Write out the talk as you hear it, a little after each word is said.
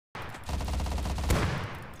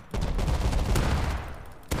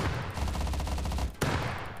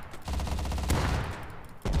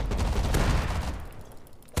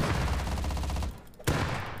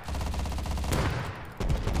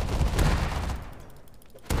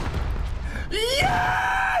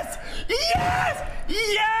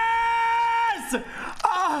Yes!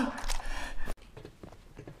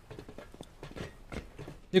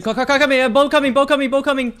 Dude, coming, bow coming. Bow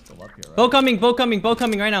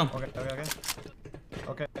coming right now.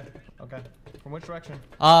 Okay. From which direction?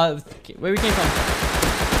 Where we came from.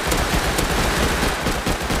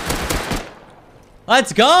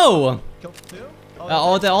 Let's go! Kill two?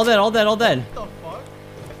 All dead. What the fuck?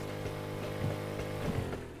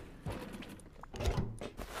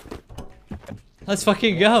 Let's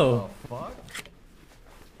fucking go. What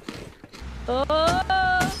the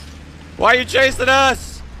fuck? Why are you chasing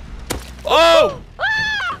us? Oh!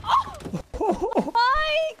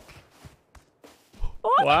 Mike!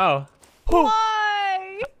 Wow.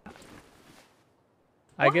 Why?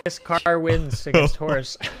 I guess car wins against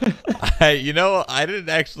horse. You know, I didn't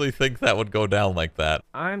actually think that would go down like that.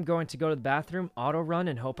 I'm going to go to the bathroom, auto run,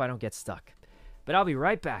 and hope I don't get stuck. But I'll be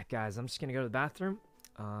right back, guys. I'm just gonna go to the bathroom,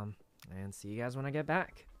 and see you guys when I get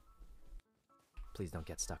back. Please don't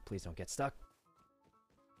get stuck. Please don't get stuck.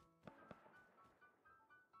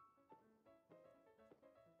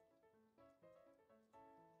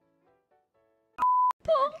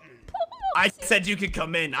 I said you could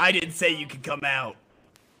come in. I didn't say you could come out.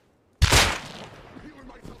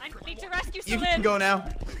 I need to rescue You Celine. can go now.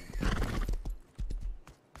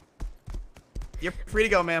 You're free to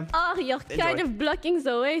go, ma'am. Oh, you're kind of blocking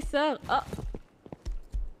the way, sir. Oh.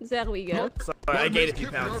 There we go. Sorry, I gave it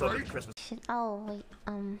 £2 so Christmas. Oh, wait,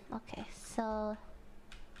 okay, so...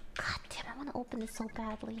 God damn, I want to open this so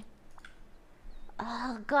badly.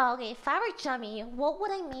 Oh, God, okay, if I were Jummy, what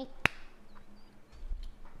would I make?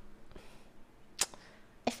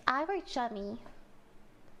 If I were Jummy...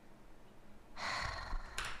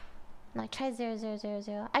 No, I tried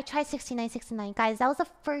 0000. I tried 6969. Guys, that was the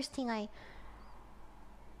first thing I...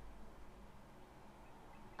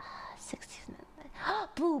 69...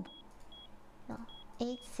 Boob! No,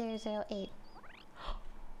 8008.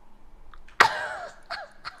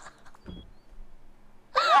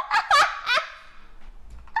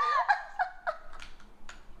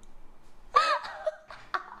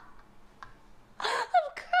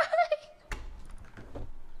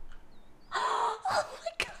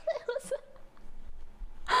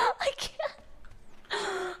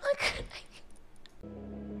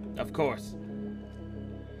 Of course.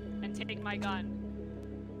 And take my gun.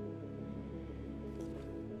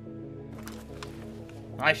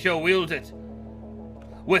 I shall wield it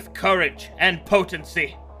with courage and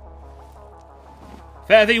potency.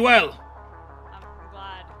 Fare thee well. I'm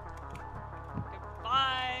glad.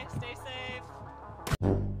 Goodbye. Stay safe.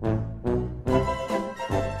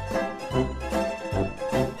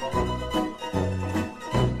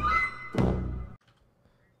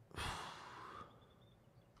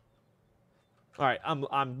 All right,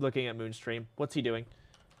 I'm looking at Moonstream. What's he doing?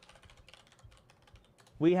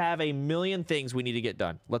 We have a million things we need to get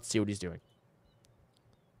done. Let's see what he's doing.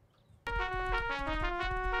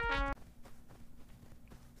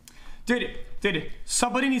 Dude,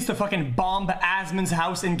 somebody needs to fucking bomb Asmon's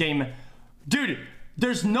house in game. Dude,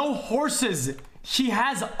 there's no horses. He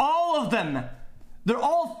has all of them. They're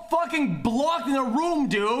all fucking blocked in a room,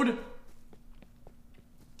 dude.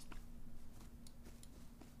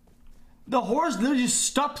 The horse literally just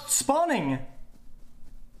stopped spawning.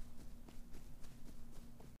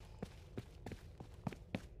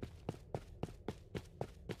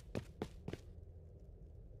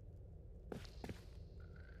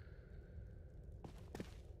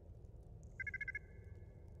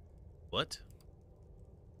 What?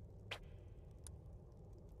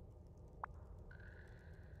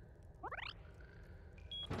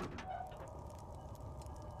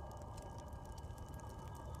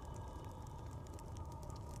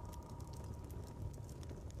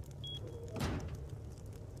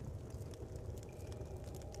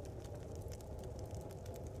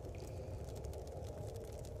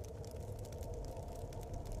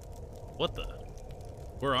 What the?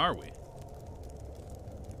 Where are we?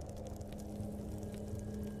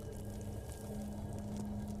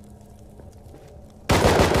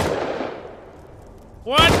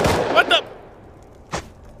 What? What the?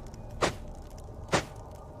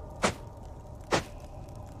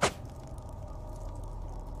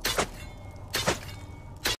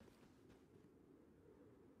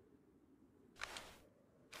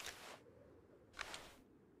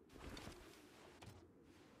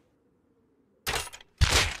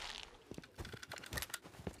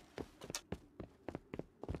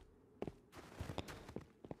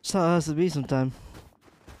 That's how it has to be sometime.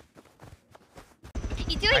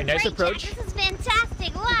 You're doing nice great, approach. Jack. This is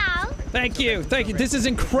fantastic. Wow. Thank you. Thank you. This is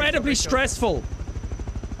incredibly stressful.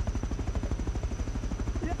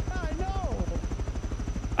 Yeah, I know.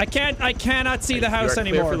 I cannot see the house Clear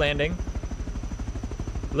anymore. for landing.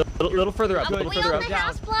 Little further up. Are Little we further on up. the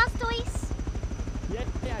house, Blastoise?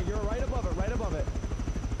 Yeah, you're right above it. Right above it.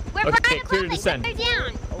 We're Okay, right clear above to it. descend. We're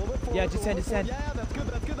down. Yeah, descend, descend. Yeah, that's good.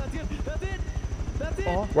 That's it. That's it.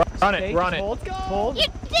 Oh, We're on it. We're on it. Hold. You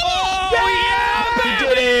did it! Oh, yeah! You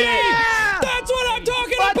did it! Yeah! That's what I'm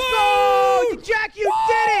talking Let's about! go! Jack, you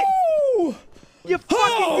did it! Woo! You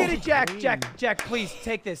fucking did it, Jack. Jack, please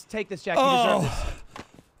take this. Take this, Jack. You deserve this.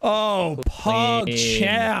 Oh, Pog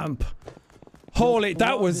champ. Holy,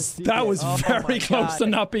 that was very close to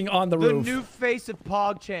not being on the roof. The new face of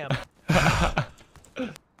Pog champ.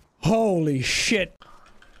 Holy shit.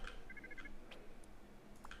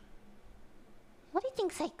 What do you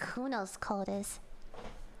think Sykkuno's code is?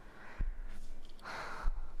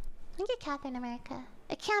 Look at Captain America.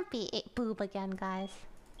 It can't be boob again, guys.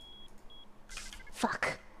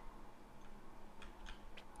 Fuck.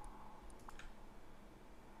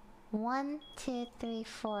 1, 2, 3,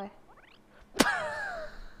 4.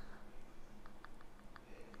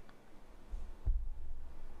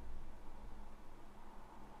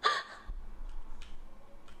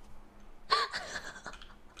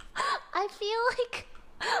 I feel like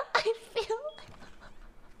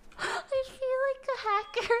a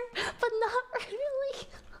hacker, but not really.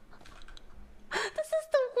 This is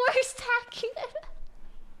the worst hacking ever.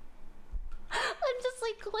 I'm just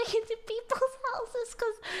like going into people's houses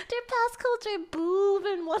because their passcodes are boob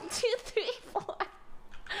and 1, 2, 3, 4.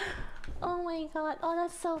 Oh my god. Oh,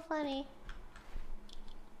 that's so funny.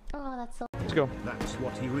 Oh, that's so. Let's go. That's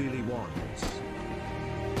what he really wants.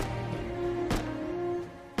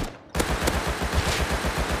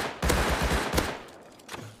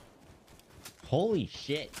 Holy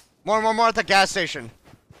shit. More at the gas station.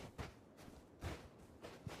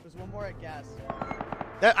 There's one more at gas.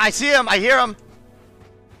 There, I see him. I hear him.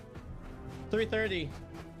 330.